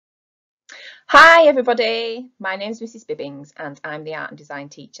Hi everybody, my name is Mrs Bibbings and I'm the art and design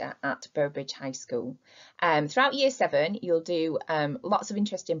teacher at Boroughbridge High School. Throughout year 7 you'll do lots of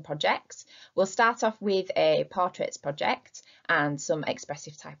interesting projects. We'll start off with a portraits project and some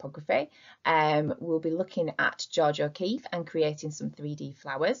expressive typography. We'll be looking at George O'Keeffe and creating some 3D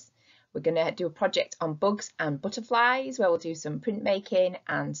flowers. We're going to do a project on bugs and butterflies where we'll do some printmaking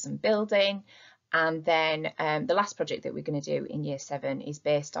and some building. And then the last project that we're going to do in year 7 is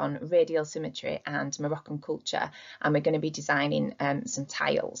based on radial symmetry and Moroccan culture, and we're going to be designing some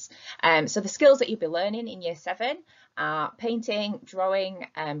tiles. So the skills that you'll be learning in year 7 are painting, drawing,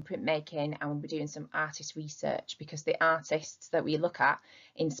 printmaking, and we'll be doing some artist research because the artists that we look at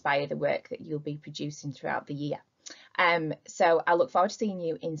inspire the work that you'll be producing throughout the year. So I look forward to seeing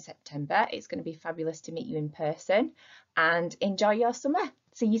you in September. It's going to be fabulous to meet you in person, and enjoy your summer.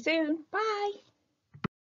 See you soon. Bye.